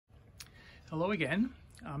Hello again.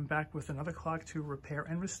 I'm back with another clock to repair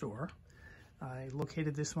and restore. I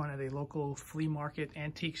located this one at a local flea market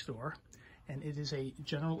antique store, and it is a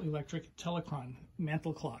General Electric Telechron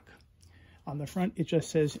Mantle clock. On the front it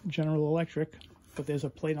just says General Electric, but there's a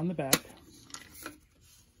plate on the back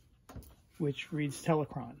which reads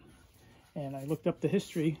Telechron. And I looked up the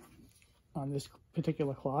history on this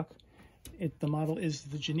particular clock. The model is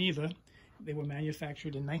the Geneva. They were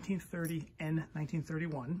manufactured in 1930 and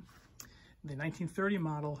 1931. The 1930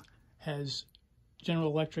 model has General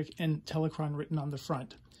Electric and Telechron written on the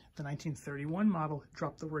front. The 1931 model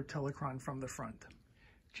dropped the word Telechron from the front.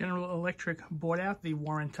 General Electric bought out the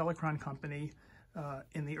Warren Telechron company.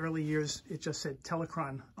 In the early years, it just said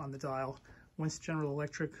Telechron on the dial. Once General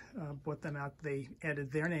Electric bought them out, they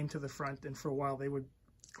added their name to the front, and for a while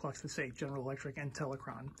clocks would say General Electric and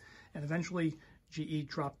Telechron. And eventually, GE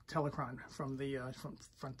dropped Telechron from the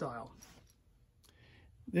front dial.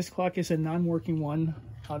 This clock is a non-working one,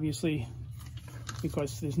 obviously,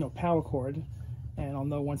 because there's no power cord, and I'll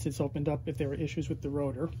know once it's opened up if there are issues with the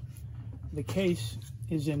rotor. The case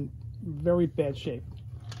is in very bad shape.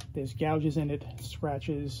 There's gouges in it,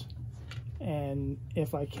 scratches, and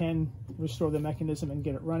if I can restore the mechanism and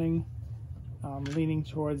get it running, I'm leaning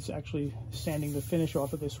towards actually sanding the finish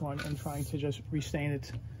off of this one and trying to just restain it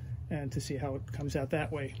and to see how it comes out that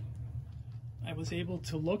way. I was able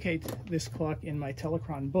to locate this clock in my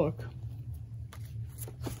Telechron book,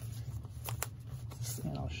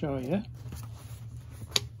 and I'll show you.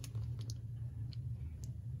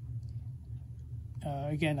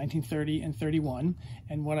 Again, 1930 and 31,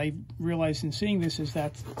 and what I realized in seeing this is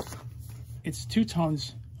that it's two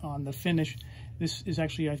tones on the finish. This is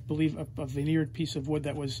actually, I believe, a veneered piece of wood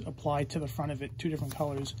that was applied to the front of it, two different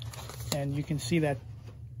colors, and you can see that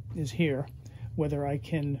is here. Whether I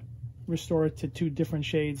can restore it to two different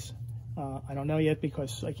shades, I don't know yet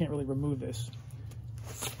because I can't really remove this.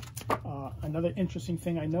 Another interesting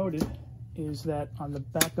thing I noted is that on the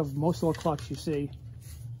back of most of the clocks you see,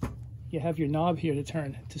 you have your knob here to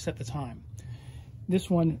turn to set the time. This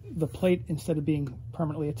one, the plate, instead of being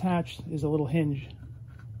permanently attached, is a little hinge,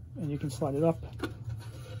 and you can slide it up,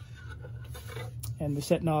 and the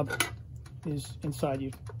set knob is inside.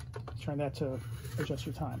 You turn that to adjust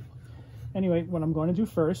your time. Anyway, what I'm going to do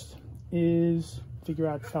first is figure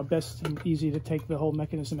out how best and easy to take the whole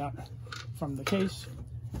mechanism out from the case,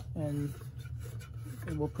 and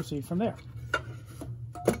we'll proceed from there.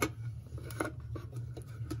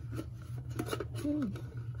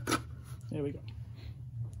 There we go.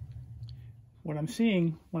 What I'm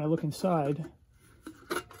seeing when I look inside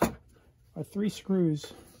are three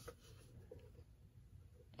screws.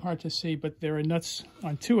 Hard to see, but there are nuts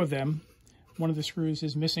on two of them. One of the screws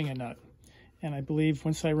is missing a nut. And I believe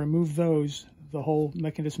once I remove those, the whole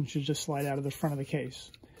mechanism should just slide out of the front of the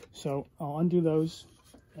case. So I'll undo those,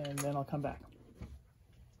 and then I'll come back.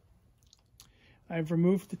 I've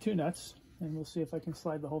removed the two nuts, and we'll see if I can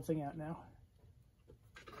slide the whole thing out now.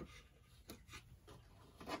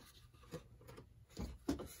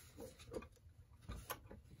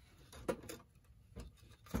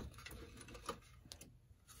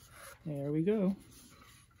 There we go.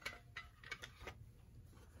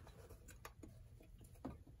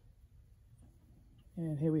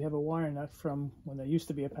 And here we have a wire nut from when there used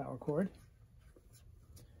to be a power cord.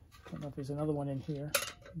 Don't know if there's another one in here.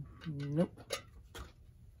 Nope.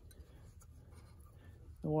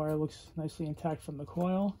 The wire looks nicely intact from the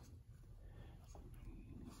coil.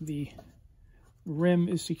 The rim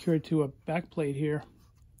is secured to a back plate here.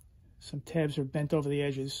 Some tabs are bent over the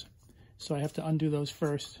edges, so I have to undo those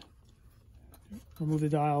first. Remove the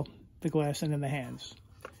dial, the glass, and then the hands.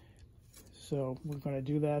 So we're going to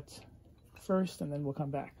do that first, and then we'll come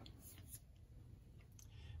back.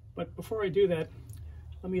 But before I do that,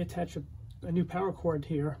 let me attach a new power cord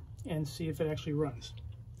here and see if it actually runs.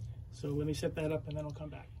 So let me set that up, and then I'll come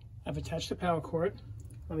back. I've attached the power cord.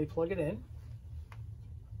 Let me plug it in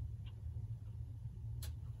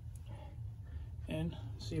and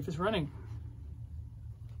see if it's running.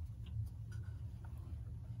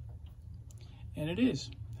 And it is.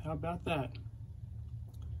 How about that?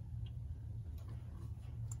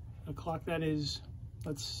 A clock that is,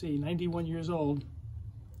 let's see, 91 years old,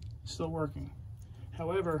 still working.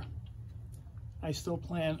 However, I still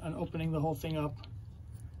plan on opening the whole thing up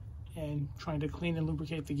and trying to clean and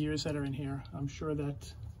lubricate the gears that are in here. I'm sure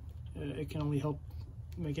that it can only help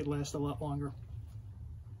make it last a lot longer.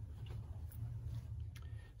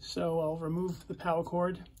 So I'll remove the power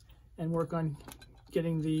cord and work on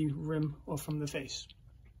getting the rim off from the face.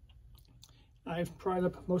 I've pried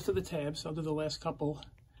up most of the tabs. I'll do the last couple.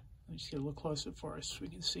 Let's get a little closer for us so we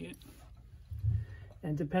can see it.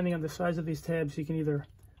 And depending on the size of these tabs, you can either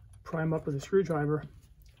pry them up with a screwdriver,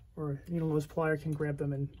 or a needle nose plier can grab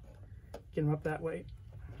them and get them up that way.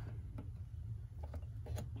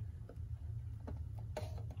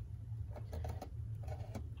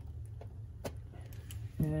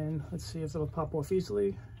 And let's see if it'll pop off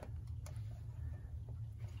easily.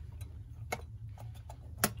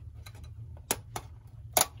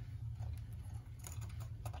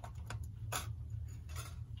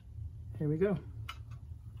 Here we go.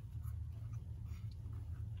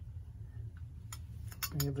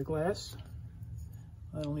 We have the glass.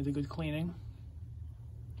 That'll need a good cleaning.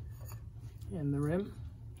 And the rim,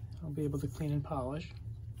 I'll be able to clean and polish.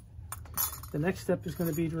 The next step is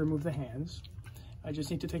going to be to remove the hands. I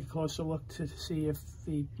just need to take a closer look to see if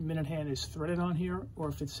the minute hand is threaded on here or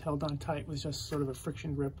if it's held on tight with just sort of a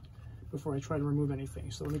friction grip before I try to remove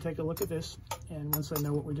anything. So let me take a look at this, and once I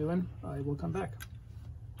know what we're doing, I will come back.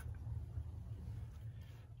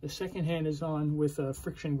 The second hand is on with a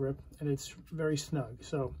friction grip, and it's very snug.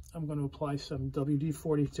 So I'm going to apply some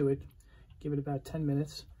WD-40 to it, give it about 10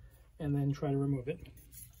 minutes, and then try to remove it.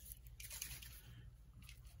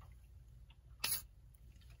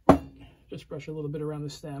 Just brush a little bit around the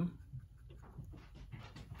stem.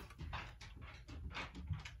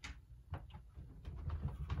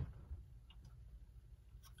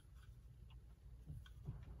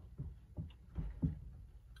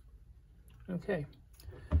 Okay,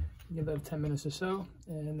 give that 10 minutes or so,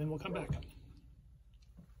 and then we'll come back.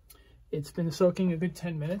 It's been soaking a good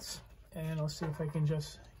 10 minutes, and I'll see if I can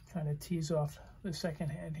just kind of tease off the second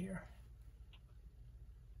hand here.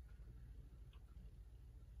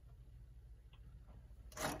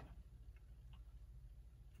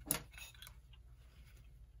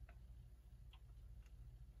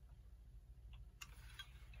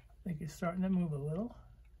 I think it's starting to move a little.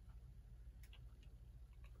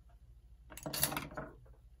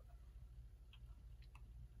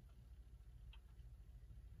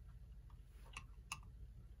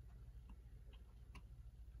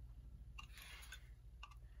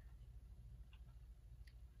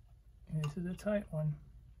 This is a tight one.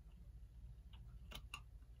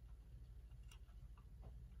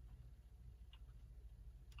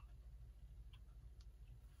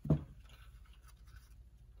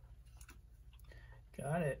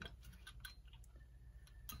 Got it.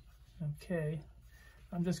 Okay,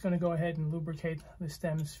 I'm just going to go ahead and lubricate the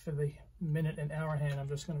stems for the minute and hour hand. I'm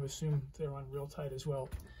just going to assume they're on real tight as well,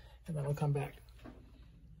 and then I'll come back.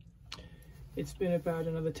 It's been about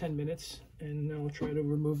another 10 minutes, and now I'll try to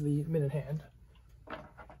remove the minute hand.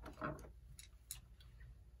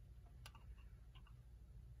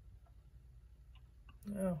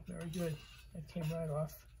 Oh, very good. That came right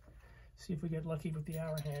off. See if we get lucky with the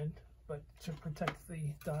hour hand, but to protect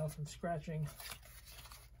the dial from scratching,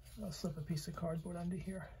 I'll slip a piece of cardboard under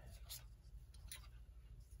here.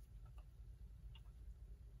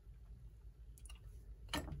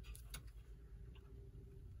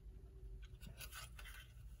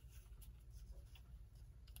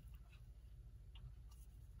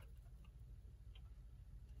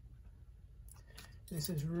 This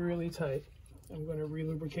is really tight. I'm going to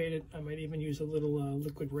re-lubricate it. I might even use a little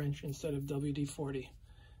liquid wrench instead of WD-40.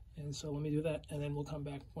 And so let me do that, and then we'll come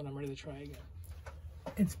back when I'm ready to try again.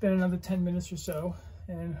 It's been another 10 minutes or so,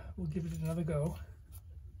 and we'll give it another go.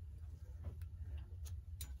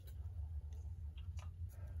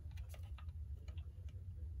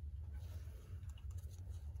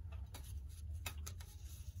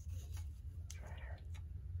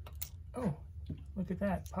 Oh, look at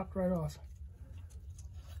that, popped right off.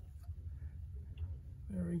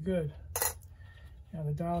 Very good. Now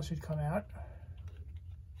the dial should come out.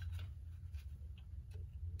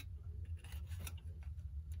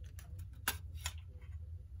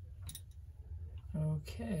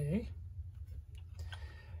 Okay.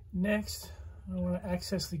 Next, I want to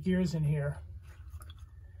access the gears in here.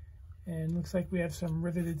 And looks like we have some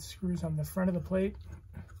riveted screws on the front of the plate.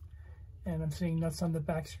 And I'm seeing nuts on the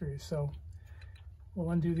back screws. So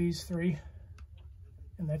we'll undo these three,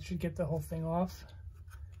 and that should get the whole thing off.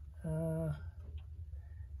 I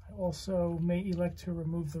also may elect to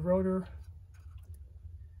remove the rotor,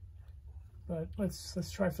 but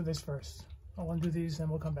let's try for this first. I'll undo these, then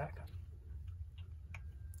we'll come back.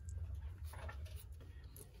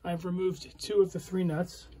 I've removed 2 of the 3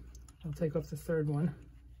 nuts. I'll take off the third one.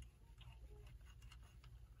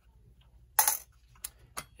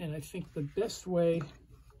 And I think the best way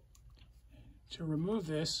to remove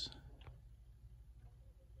this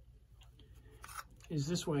is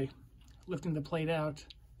this way, lifting the plate out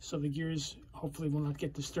so the gears hopefully will not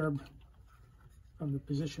get disturbed from the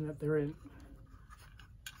position that they're in.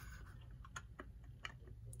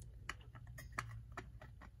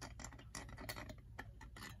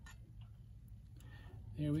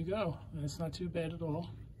 Here we go. That's not too bad at all.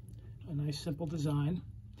 A nice simple design.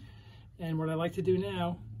 And what I like to do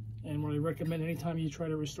now, and what I recommend anytime you try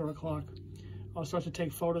to restore a clock, I'll start to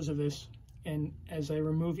take photos of this, and as I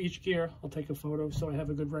remove each gear, I'll take a photo so I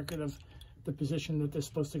have a good record of the position that they're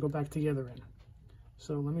supposed to go back together in.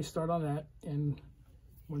 So let me start on that, and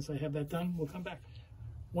once I have that done, we'll come back.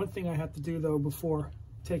 One thing I have to do though before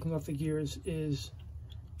taking off the gears is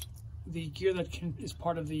the gear that is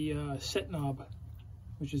part of the set knob,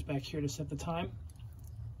 which is back here to set the time.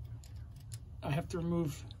 I have to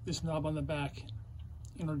remove this knob on the back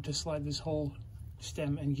in order to slide this whole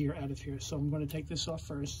stem and gear out of here. So I'm going to take this off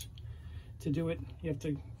first. To do it, you have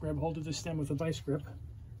to grab hold of the stem with a vice grip.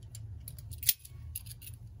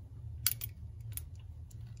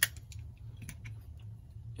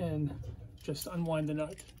 And just unwind the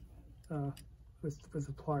nut with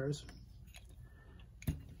the pliers.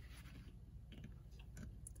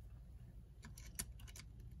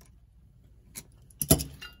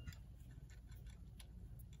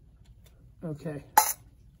 Okay.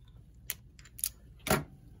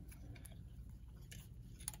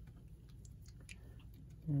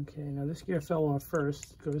 Okay, now this gear fell off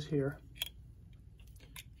first, it goes here.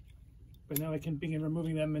 But now I can begin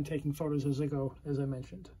removing them and taking photos as I go, as I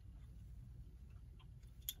mentioned.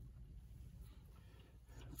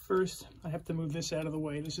 First, I have to move this out of the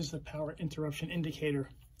way. This is the power interruption indicator.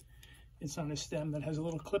 It's on a stem that has a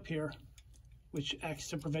little clip here, which acts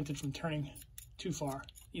to prevent it from turning too far,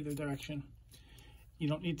 either direction. You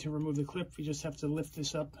don't need to remove the clip, you just have to lift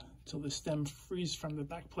this up until the stem frees from the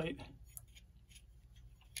back plate.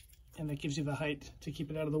 And that gives you the height to keep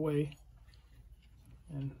it out of the way.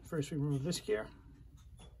 And first we remove this gear.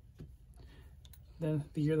 Then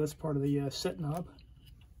the gear that's part of the set knob.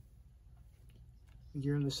 The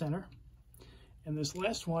gear in the center. And this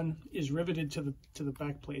last one is riveted to the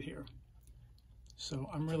back plate here. So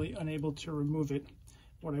I'm really unable to remove it.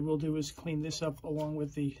 What I will do is clean this up along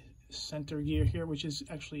with the center gear here, which is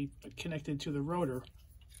actually connected to the rotor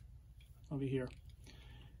over here.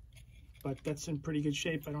 But that's in pretty good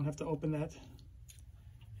shape. I don't have to open that.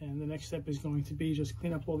 And the next step is going to be just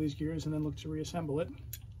clean up all these gears and then look to reassemble it.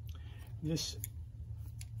 This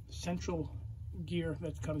central gear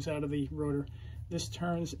that comes out of the rotor, this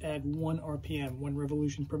turns at 1 RPM, 1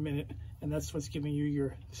 revolution per minute, and that's what's giving you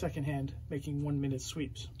your second hand, making 1 minute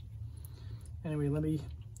sweeps. Anyway, let me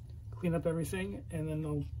clean up everything and then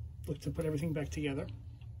I'll look to put everything back together.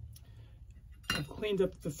 I've cleaned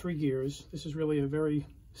up the 3 gears. This is really a very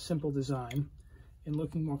simple design. In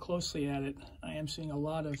looking more closely at it, I am seeing a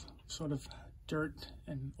lot of sort of dirt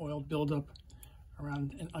and oil buildup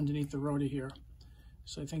around and underneath the rotor here.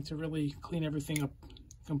 So I think to really clean everything up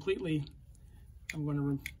completely, I'm going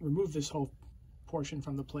to remove this whole portion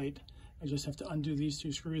from the plate. I just have to undo these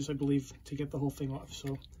 2 screws, I believe, to get the whole thing off.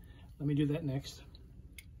 So let me do that next.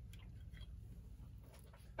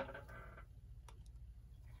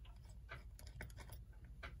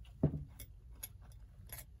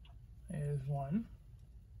 There's one.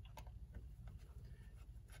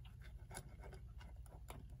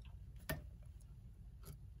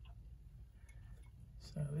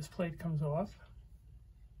 So this plate comes off.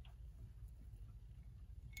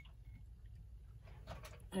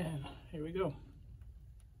 And here we go.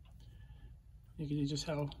 You can see just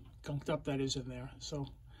how gunked up that is in there. So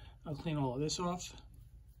I'll clean all of this off.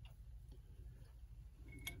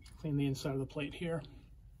 Clean the inside of the plate here.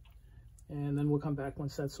 And then we'll come back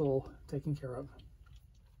once that's all taken care of.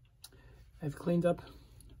 I've cleaned up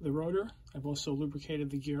the rotor. I've also lubricated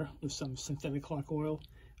the gear with some synthetic clock oil.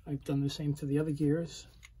 I've done the same to the other gears.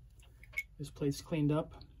 This plate's cleaned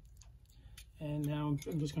up. And now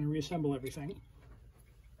I'm just going to reassemble everything.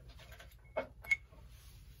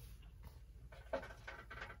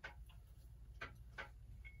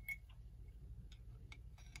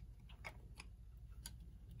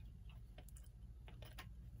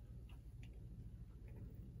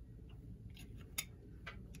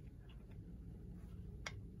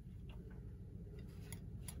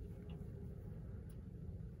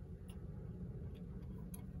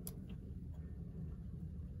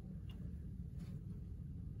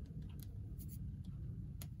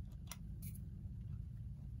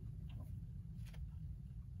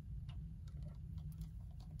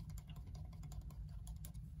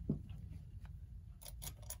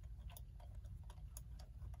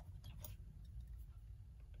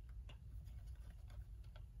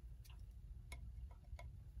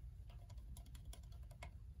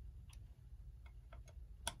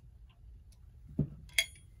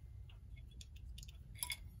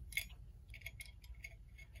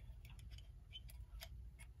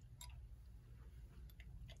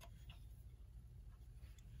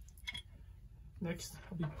 Next,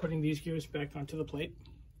 I'll be putting these gears back onto the plate.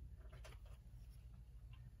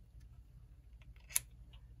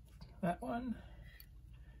 That one,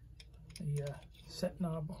 the set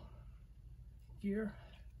knob gear.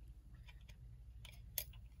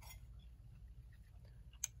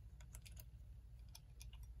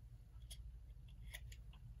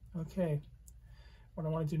 Okay, what I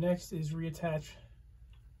want to do next is reattach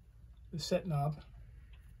the set knob.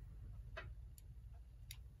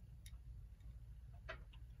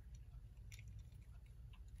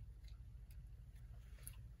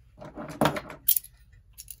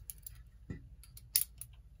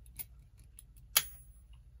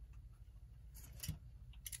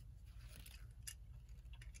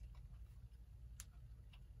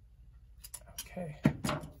 Okay.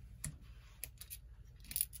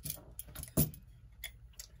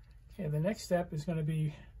 Okay, the next step is going to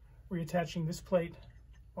be reattaching this plate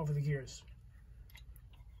over the gears.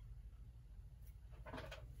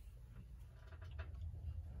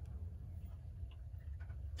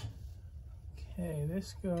 Okay,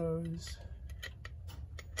 this goes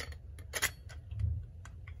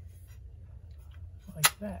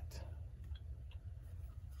like that.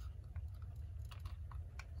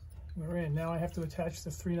 We're in. Now I have to attach the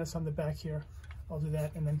 3 nuts on the back here. I'll do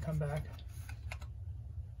that and then come back.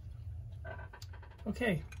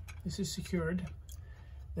 Okay, this is secured.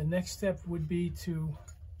 The next step would be to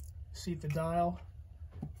seat the dial,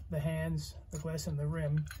 the hands, the glass, and the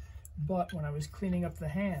rim. But when I was cleaning up the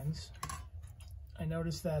hands, I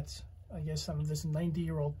noticed that I guess some of this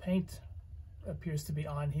 90-year-old paint appears to be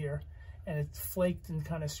on here, and it flaked and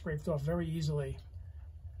kind of scraped off very easily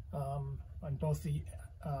on both the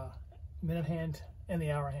minute hand and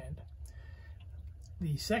the hour hand.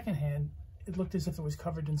 The second hand, it looked as if it was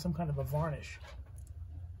covered in some kind of a varnish.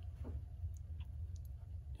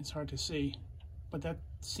 It's hard to see, but that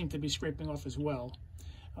seemed to be scraping off as well.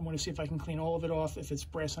 I'm going to see if I can clean all of it off. If it's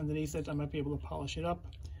brass underneath it, I might be able to polish it up.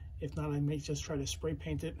 If not, I may just try to spray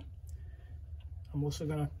paint it. I'm also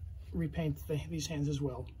going to repaint these hands as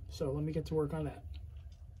well. So let me get to work on that.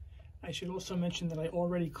 I should also mention that I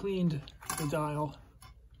already cleaned the dial,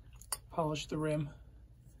 polished the rim,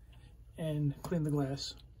 and cleaned the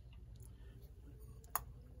glass.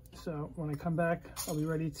 So when I come back, I'll be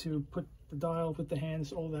ready to put the dial with the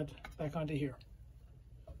hands, all that back onto here.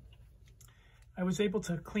 I was able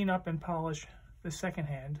to clean up and polish the second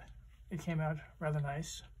hand. It came out rather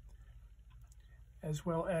nice, as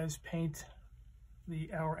well as paint the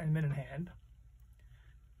hour and minute hand.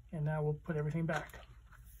 And now we'll put everything back.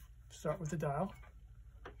 Start with the dial.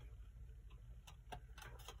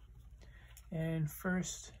 And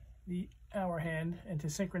first, the hour hand, and to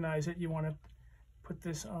synchronize it, you want to put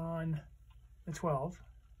this on the 12.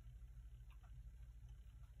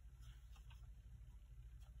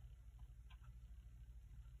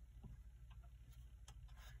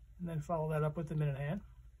 And then follow that up with the minute hand.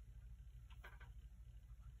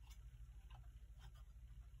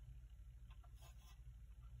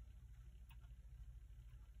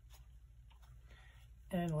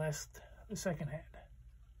 And last, the second hand.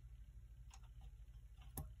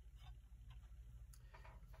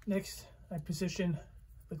 Next, I position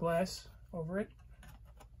the glass over it,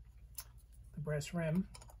 the brass rim,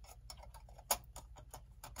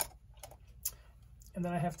 and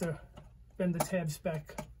then I have to bend the tabs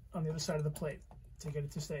back on the other side of the plate to get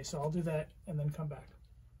it to stay. So I'll do that and then come back.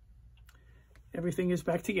 Everything is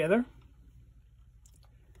back together.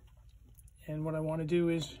 And what I want to do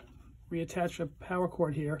is reattach a power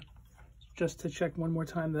cord here just to check one more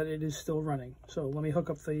time that it is still running. So let me hook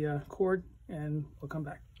up the cord and we'll come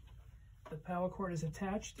back. The power cord is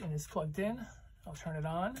attached and it's plugged in. I'll turn it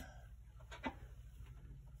on.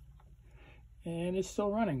 And it's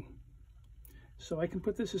still running. So I can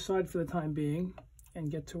put this aside for the time being and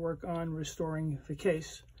get to work on restoring the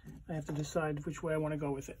case. I have to decide which way I want to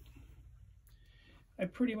go with it. I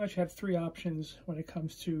pretty much have 3 options when it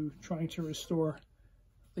comes to trying to restore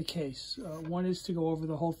the case. One is to go over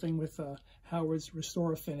the whole thing with Howard's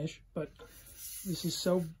Restore Finish, but this is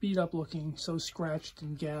so beat up looking, so scratched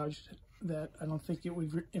and gouged that I don't think it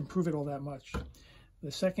would improve it all that much.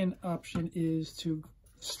 The second option is to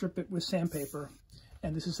strip it with sandpaper,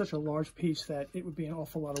 and this is such a large piece that it would be an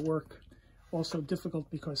awful lot of work. Also difficult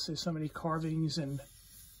because there's so many carvings and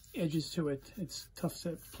edges to it. It's tough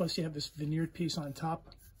to, plus you have this veneered piece on top.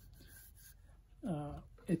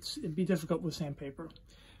 It'd be difficult with sandpaper.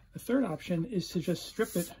 The third option is to just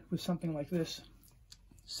strip it with something like this,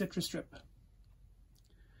 Citrus Strip.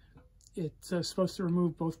 It's supposed to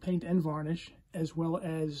remove both paint and varnish, as well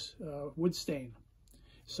as wood stain.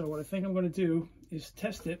 So what I think I'm going to do is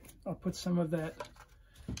test it. I'll put some of that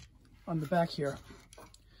on the back here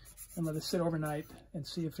and let it sit overnight and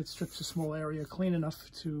see if it strips a small area clean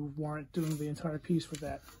enough to warrant doing the entire piece with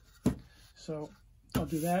that. So I'll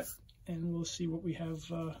do that, and we'll see what we have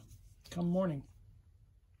come morning.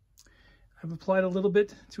 I've applied a little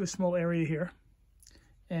bit to a small area here,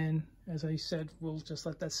 and as I said, we'll just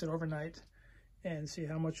let that sit overnight and see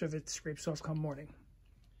how much of it scrapes off come morning.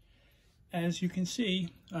 As you can see,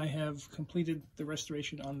 I have completed the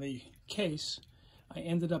restoration on the case. I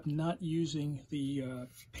ended up not using the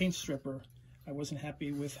paint stripper. I wasn't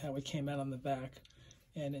happy with how it came out on the back,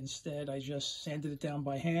 and instead I just sanded it down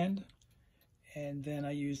by hand, and then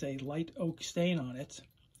I used a light oak stain on it.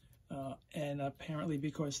 And apparently,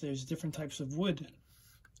 because there's different types of wood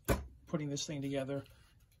putting this thing together,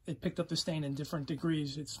 it picked up the stain in different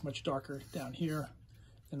degrees. It's much darker down here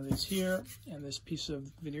than it is here, and this piece of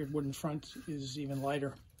veneered wood in front is even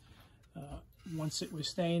lighter. Once it was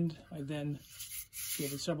stained, I then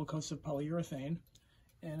gave it several coats of polyurethane,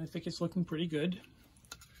 and I think it's looking pretty good.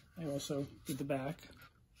 I also did the back,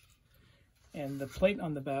 and the plate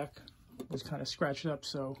on the back was kind of scratched up,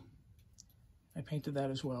 so I painted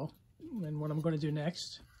that as well. And what I'm going to do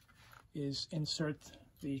next is insert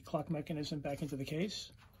the clock mechanism back into the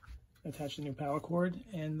case, attach the new power cord,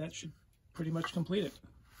 and that should pretty much complete it.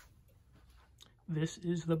 This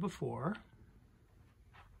is the before.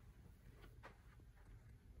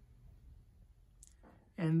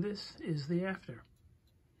 And this is the after.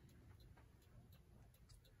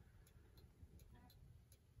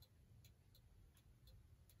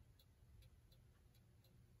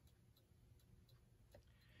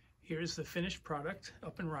 Here's the finished product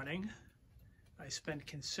up and running. I spent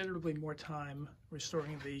considerably more time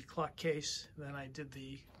restoring the clock case than I did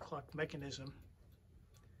the clock mechanism,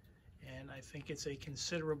 and I think it's a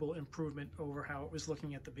considerable improvement over how it was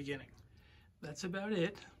looking at the beginning. That's about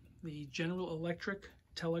it. The General Electric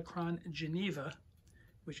Telechron Geneva,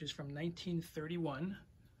 which is from 1931.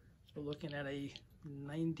 We're looking at a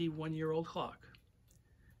 91-year-old clock.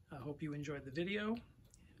 I hope you enjoyed the video.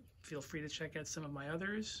 Feel free to check out some of my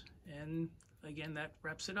others. And again, that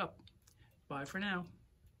wraps it up. Bye for now.